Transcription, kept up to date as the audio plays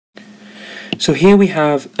So here we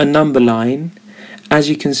have a number line. As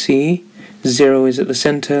you can see, 0 is at the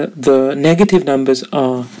center. The negative numbers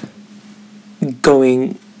are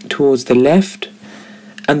going towards the left,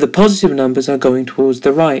 and the positive numbers are going towards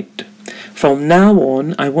the right. From now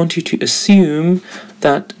on, I want you to assume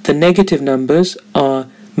that the negative numbers are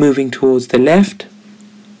moving towards the left,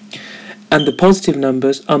 and the positive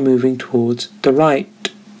numbers are moving towards the right.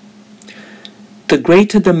 The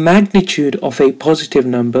greater the magnitude of a positive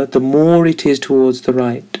number, the more it is towards the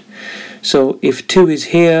right. So if 2 is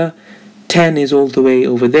here, 10 is all the way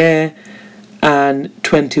over there, and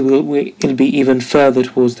 20 will be even further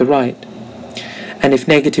towards the right. And if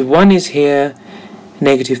negative 1 is here,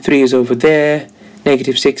 negative 3 is over there,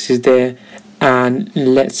 negative 6 is there, and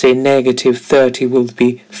let's say negative 30 will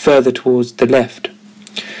be further towards the left.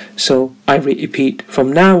 So I repeat,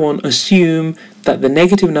 from now on, assume that the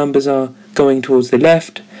negative numbers are going towards the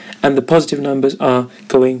left and the positive numbers are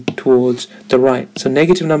going towards the right. So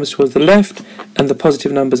negative numbers towards the left and the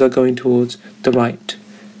positive numbers are going towards the right.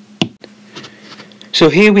 So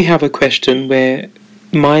here we have a question where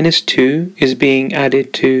 -2 is being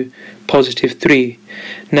added to +3.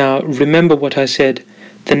 Now remember what I said,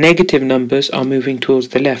 the negative numbers are moving towards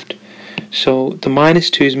the left. So the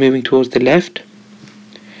 -2 is moving towards the left,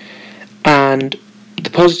 and the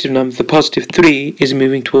positive number, the +3, is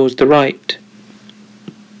moving towards the right.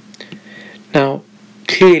 Now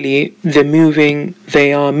clearly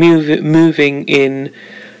they are moving in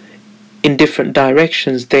different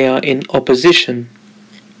directions. They are in opposition.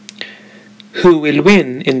 Who will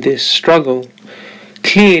win in this struggle?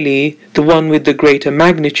 Clearly the one with the greater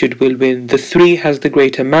magnitude will win. The 3 has the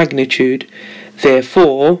greater magnitude,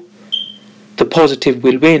 therefore the positive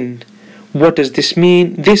will win. What does this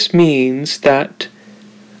mean? This means that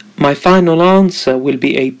my final answer will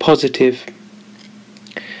be a positive.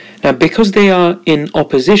 Now because they are in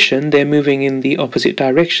opposition, they're moving in the opposite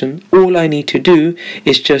direction, all I need to do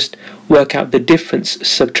is just work out the difference,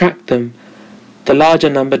 subtract them. The larger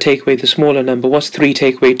number take away the smaller number. What's 3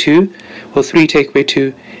 take away 2? Well, 3 take away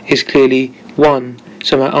 2 is clearly 1,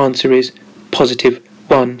 so my answer is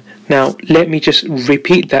 +1. Now let me just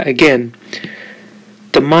repeat that again.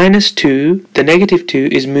 The -2, the -2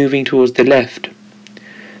 is moving towards the left.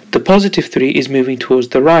 The +3 is moving towards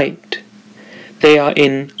the right. They are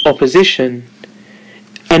in opposition.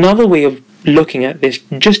 Another way of looking at this,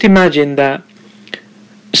 just imagine that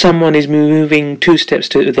someone is moving 2 steps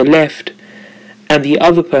to the left and the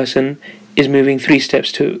other person is moving 3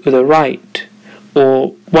 steps to the right.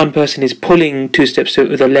 Or one person is pulling 2 steps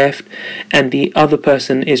to the left and the other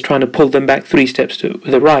person is trying to pull them back 3 steps to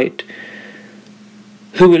the right.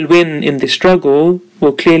 Who will win in this struggle?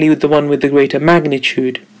 Well, clearly the one with the greater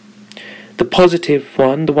magnitude. The positive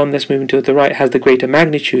one, the one that's moving to the right, has the greater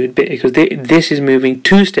magnitude because this is moving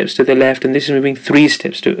 2 steps to the left and this is moving 3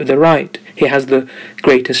 steps to the right. It has the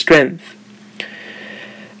greater strength.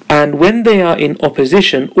 And when they are in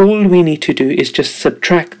opposition, all we need to do is just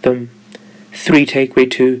subtract them. 3 take away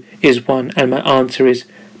 2 is 1, and my answer is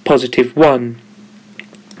 +1.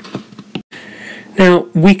 Now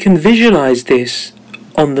we can visualize this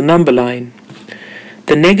on the number line.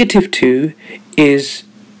 The -2 is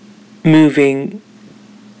moving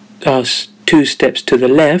us 2 steps to the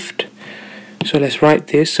left. So let's write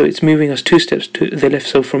this. So it's moving us 2 steps to the left.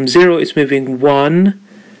 So from 0 it's moving 1,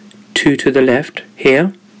 2 to the left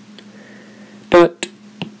here. But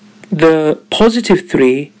the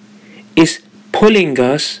 +3 is pulling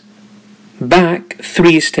us back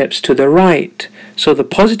 3 steps to the right. So the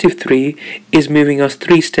 +3 is moving us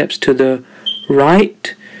 3 steps to the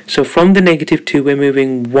right. So from the -2 we're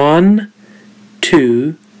moving 1,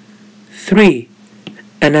 2, 3.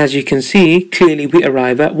 And as you can see, clearly we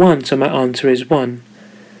arrive at 1. So my answer is 1.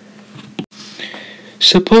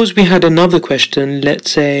 Suppose we had another question,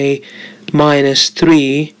 let's say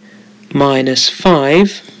 -3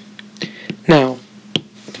 -5. Now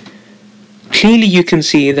clearly you can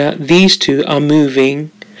see that these two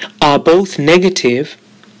are both negative,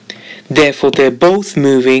 therefore they're both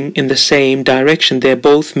moving in the same direction. They're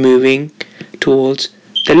both moving towards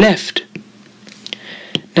the left.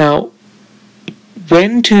 Now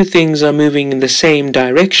when two things are moving in the same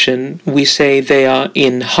direction, we say they are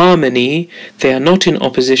in harmony. They are not in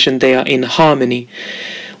opposition, they are in harmony.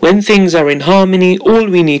 When things are in harmony, all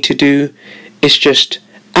we need to do is just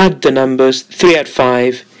add the numbers. 3 add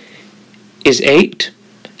 5 is 8,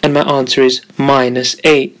 and my answer is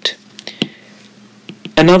 -8.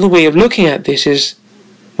 Another way of looking at this is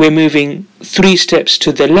we're moving 3 steps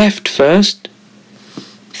to the left first,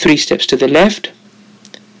 3 steps to the left,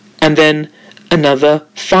 and then another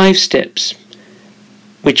 5 steps,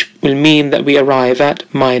 which will mean that we arrive at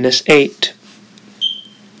 -8.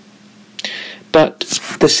 But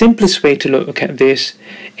the simplest way to look at this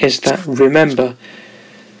is that, remember,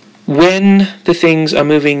 when the things are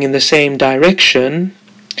moving in the same direction,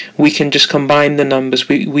 we can just combine the numbers.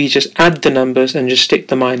 We just add the numbers and just stick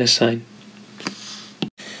the minus sign.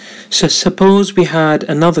 So suppose we had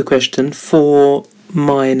another question, 4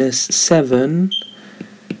 minus 7.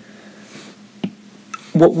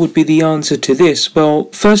 What would be the answer to this? Well,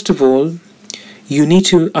 first of all, you need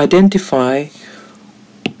to identify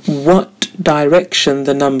what direction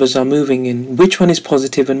the numbers are moving in, which one is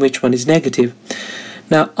positive and which one is negative.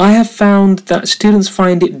 Now, I have found that students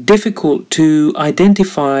find it difficult to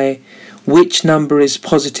identify which number is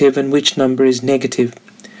positive and which number is negative.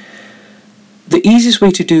 The easiest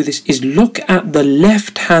way to do this is look at the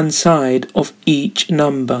left-hand side of each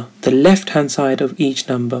number. The left-hand side of each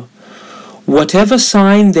number. Whatever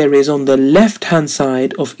sign there is on the left-hand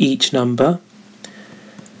side of each number,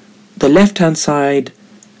 the left-hand side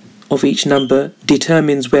of each number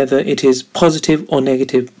determines whether it is positive or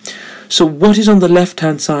negative. So what is on the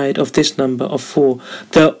left-hand side of this number of 4?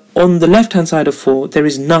 On the left-hand side of 4, there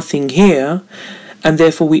is nothing here, and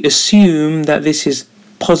therefore we assume that this is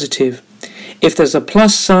positive. If there's a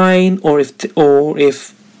plus sign, or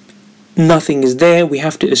if nothing is there, we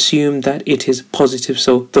have to assume that it is positive.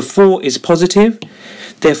 So the 4 is positive,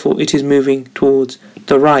 therefore it is moving towards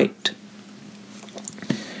the right.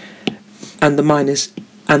 And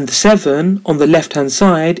the 7 on the left-hand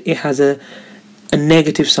side, it has a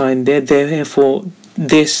negative sign there, therefore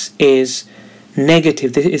this is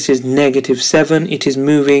negative. This is negative 7. It is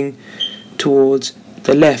moving towards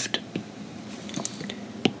the left.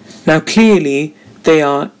 Now clearly they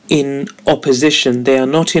are in opposition, they are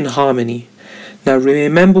not in harmony. Now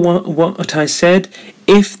remember what I said,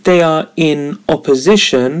 if they are in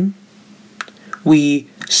opposition, we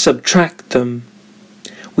subtract them.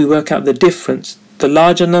 We work out the difference. The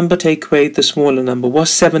larger number take away the smaller number.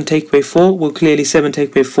 What's 7 take away 4? Well, clearly 7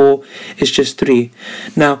 take away 4 is just 3.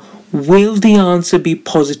 Now, will the answer be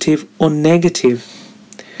positive or negative?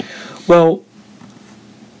 Well,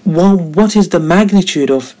 what is the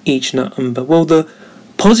magnitude of each number? Well, the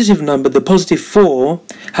positive number, the positive 4,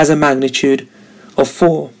 has a magnitude of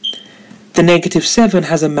 4. The negative 7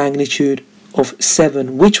 has a magnitude of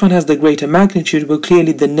 7. Which one has the greater magnitude? Well,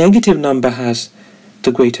 clearly the negative number has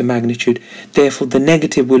the greater magnitude. Therefore, the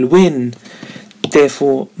negative will win.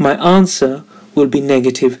 Therefore, my answer will be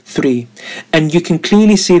negative 3. And you can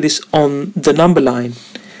clearly see this on the number line.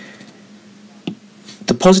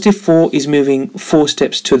 The positive 4 is moving 4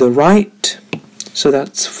 steps to the right. So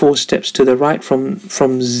that's 4 steps to the right from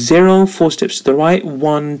 0, 4 steps to the right.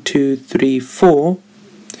 1, 2, 3, 4.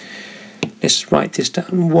 Let's write this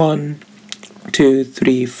down. 1, 2,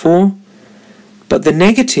 3, 4. But the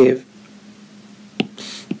negative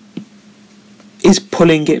is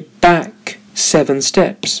pulling it back 7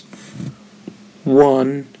 steps.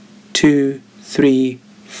 1, 2, 3,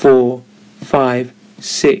 4, 5,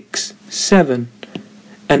 6, 7.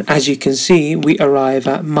 And as you can see, we arrive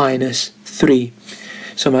at minus 3.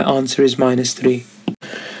 So my answer is minus 3.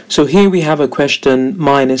 So here we have a question,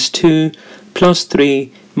 minus 2 plus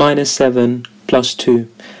 3 minus 7 plus 2.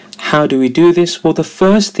 How do we do this? Well, the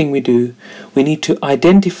first thing we do, we need to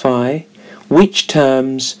identify which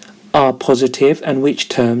terms are positive and which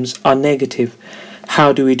terms are negative.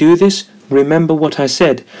 How do we do this? Remember what I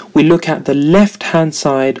said. We look at the left-hand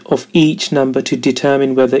side of each number to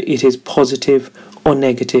determine whether it is positive or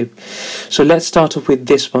negative. So let's start off with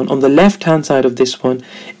this one. On the left-hand side of this one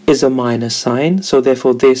is a minus sign, so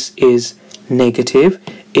therefore this is negative.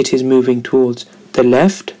 It is moving towards the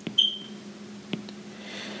left.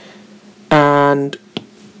 And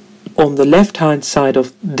on the left-hand side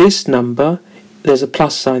of this number, there's a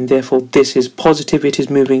plus sign, therefore this is positive, it is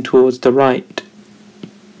moving towards the right.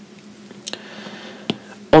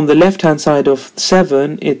 On the left-hand side of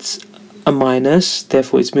 7, it's a minus,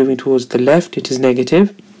 therefore it's moving towards the left, it is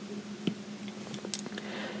negative.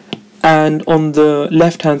 And on the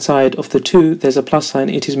left-hand side of the 2, there's a plus sign,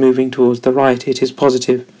 it is moving towards the right, it is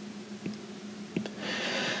positive.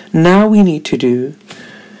 Now what we need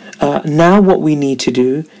to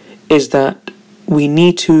do is that we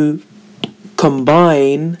need to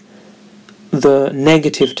combine the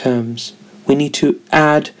negative terms. We need to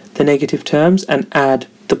add the negative terms and add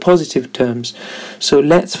the positive terms. So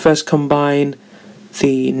let's first combine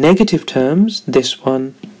the negative terms, this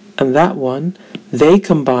one and that one. They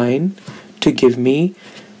combine to give me,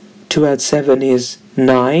 2 add 7 is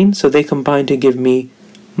 9, so they combine to give me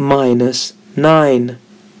minus 9.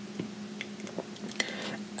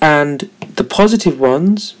 And the positive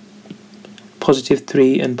ones, positive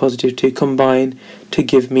 3 and positive 2, combine to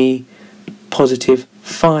give me positive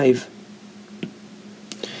 5.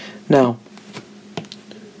 Now,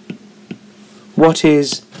 what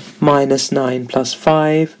is minus 9 plus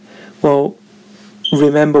 5? Well,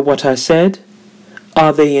 remember what I said.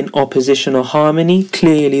 Are they in opposition or harmony?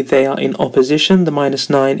 Clearly they are in opposition. The minus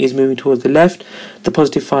 9 is moving towards the left. The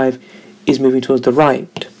positive 5 is moving towards the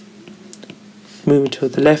right. Moving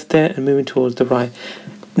towards the left there and moving towards the right.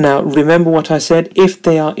 Now remember what I said. If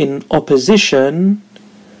they are in opposition,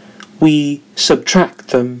 we subtract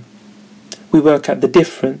them. We work out the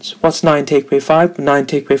difference. What's 9 take away 5? 9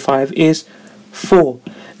 take away 5 is 4.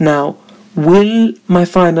 Now, will my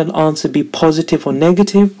final answer be positive or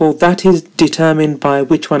negative? Well, that is determined by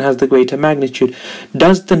which one has the greater magnitude.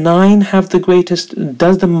 Does the 9 have the greatest,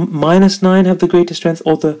 does the minus 9 have the greater strength,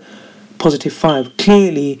 or the positive 5?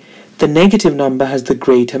 Clearly, the negative number has the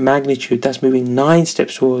greater magnitude. That's moving 9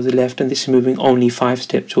 steps towards the left, and this is moving only 5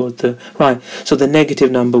 steps towards the right. So the negative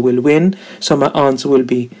number will win. So my answer will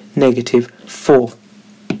be negative 4.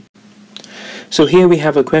 So here we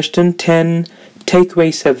have a question, 10, take away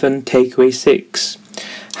 7, take away 6.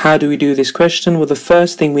 How do we do this question? Well, the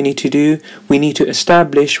first thing we need to do, we need to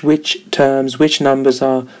establish which terms, which numbers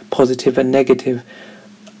are positive and negative,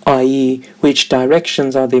 i.e. which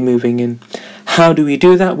directions are they moving in. How do we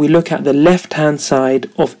do that? We look at the left-hand side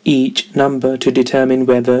of each number to determine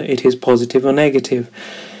whether it is positive or negative.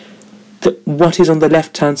 What is on the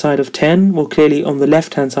left-hand side of 10? Well, clearly on the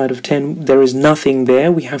left-hand side of 10, there is nothing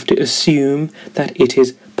there. We have to assume that it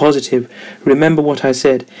is positive. Remember what I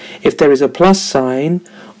said. If there is a plus sign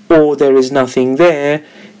or there is nothing there,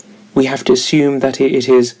 we have to assume that it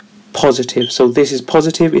is positive. So this is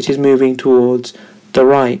positive. It is moving towards the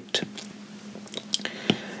right.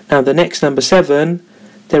 Now the next number 7,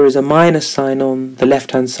 there is a minus sign on the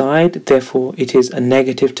left-hand side. Therefore, it is a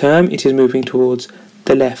negative term. It is moving towards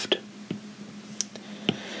the left.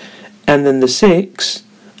 And then the 6,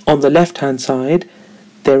 on the left-hand side,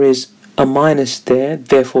 there is a minus there.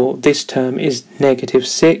 Therefore, this term is negative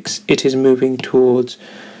 6. It is moving towards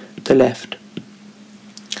the left.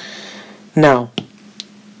 Now,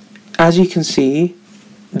 as you can see,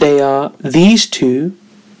 these two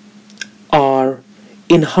are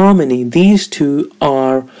in harmony. These two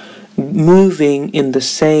are moving in the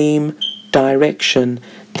same direction.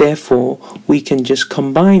 Therefore, we can just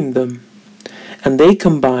combine them. And they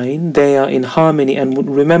combine, they are in harmony.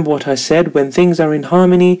 And remember what I said, when things are in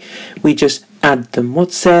harmony, we just add them.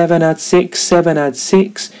 What's 7 add 6? 7 add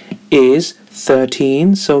 6 is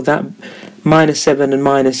 13. So that minus 7 and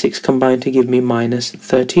minus 6 combine to give me minus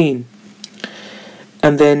 13.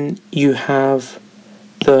 And then you have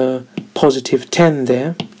the positive 10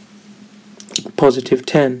 there. Positive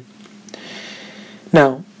 10.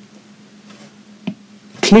 Now,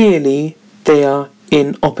 clearly they are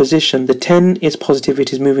in opposition. The 10 is positive,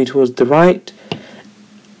 it is moving towards the right,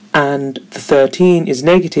 and the 13 is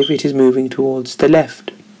negative, it is moving towards the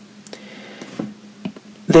left.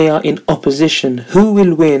 They are in opposition. Who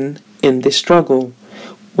will win in this struggle?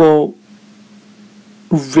 Well,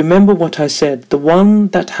 remember what I said, the one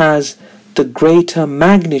that has the greater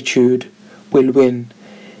magnitude will win.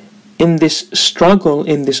 In this struggle,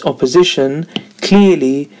 in this opposition,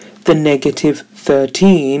 clearly the negative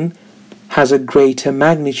 13 has a greater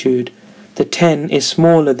magnitude. The 10 is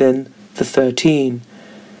smaller than the 13.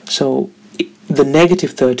 So the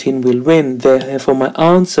negative 13 will win. Therefore my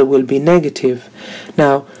answer will be negative.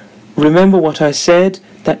 Now remember what I said,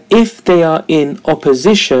 that if they are in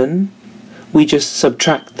opposition, we just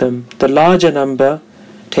subtract them. The larger number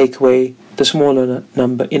take away the smaller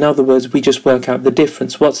number. In other words, we just work out the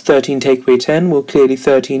difference. What's 13 take away 10? Well, clearly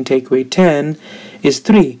 13 take away 10 is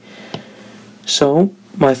 3. So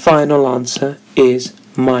my final answer is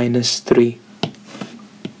minus 3.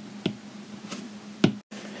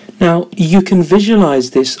 Now you can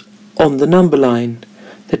visualize this on the number line.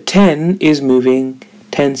 The 10 is moving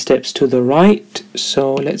 10 steps to the right.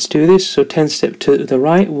 So let's do this. So 10 steps to the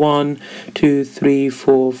right. 1, 2, 3,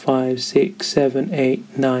 4, 5, 6, 7,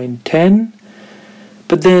 8, 9, 10.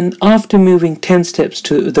 But then after moving 10 steps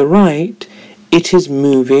to the right, it is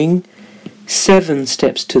moving 7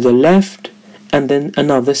 steps to the left, and then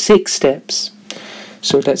another 6 steps.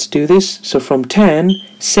 So let's do this. So from 10,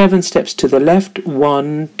 7 steps to the left,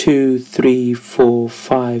 1, 2, 3, 4,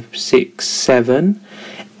 5, 6, 7,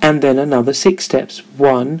 and then another 6 steps,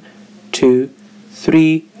 1, 2,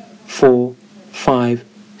 3, 4, 5,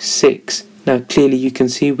 6. Now clearly you can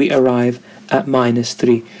see we arrive at minus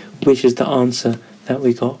 3, which is the answer that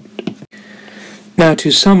we got. Now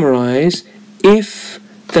to summarize, if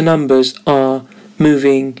the numbers are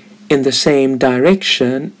moving in the same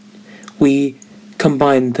direction, we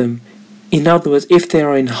combine them. In other words, if they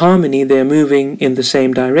are in harmony, they are moving in the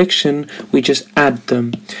same direction, we just add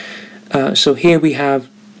them. So here we have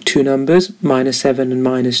two numbers, -7 and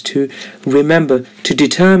 -2. Remember, to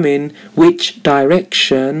determine which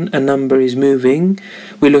direction a number is moving,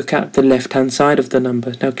 we look at the left-hand side of the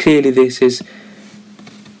number. Now clearly there's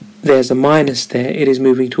a minus there, it is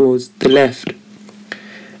moving towards the left.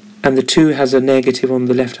 And the 2 has a negative on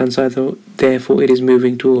the left-hand side, therefore it is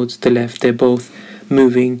moving towards the left. They're both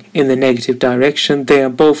moving in the negative direction. They are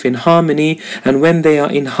both in harmony, and when they are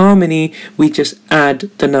in harmony, we just add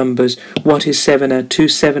the numbers. What is 7 add 2?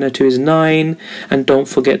 7 add 2 is 9, and don't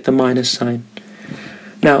forget the minus sign.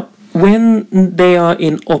 Now, when they are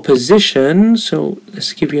in opposition, so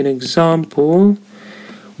let's give you an example.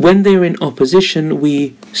 When they're in opposition,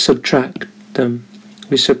 we subtract them.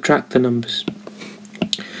 We subtract the numbers.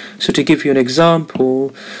 So to give you an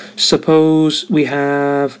example, suppose we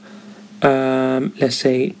have let's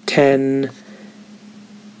say 10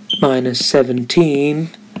 minus 17.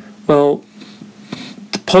 Well,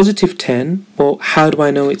 the positive 10, well, how do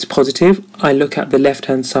I know it's positive? I look at the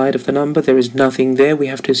left-hand side of the number. There is nothing there. We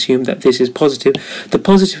have to assume that this is positive. The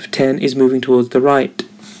positive 10 is moving towards the right.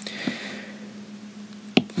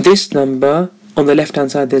 This number, on the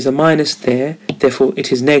left-hand side, there's a minus there. Therefore,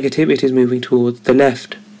 it is negative. It is moving towards the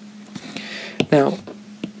left. Now,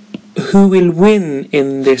 who will win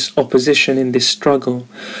in this opposition, in this struggle?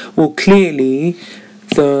 Well, clearly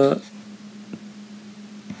the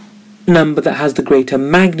number that has the greater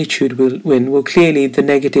magnitude will win. Well, clearly the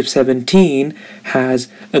 -17 has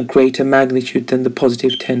a greater magnitude than the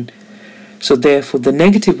positive 10. So therefore the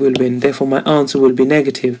negative will win. Therefore my answer will be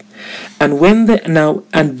negative.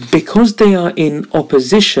 And because they are in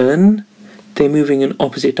opposition, they're moving in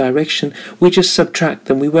opposite direction, we just subtract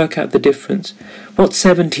them, we work out the difference. What's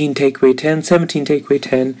 17 take away 10? 17 take away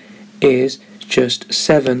 10 is just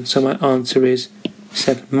 7, so my answer is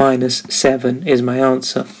 7. -7 is my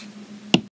answer.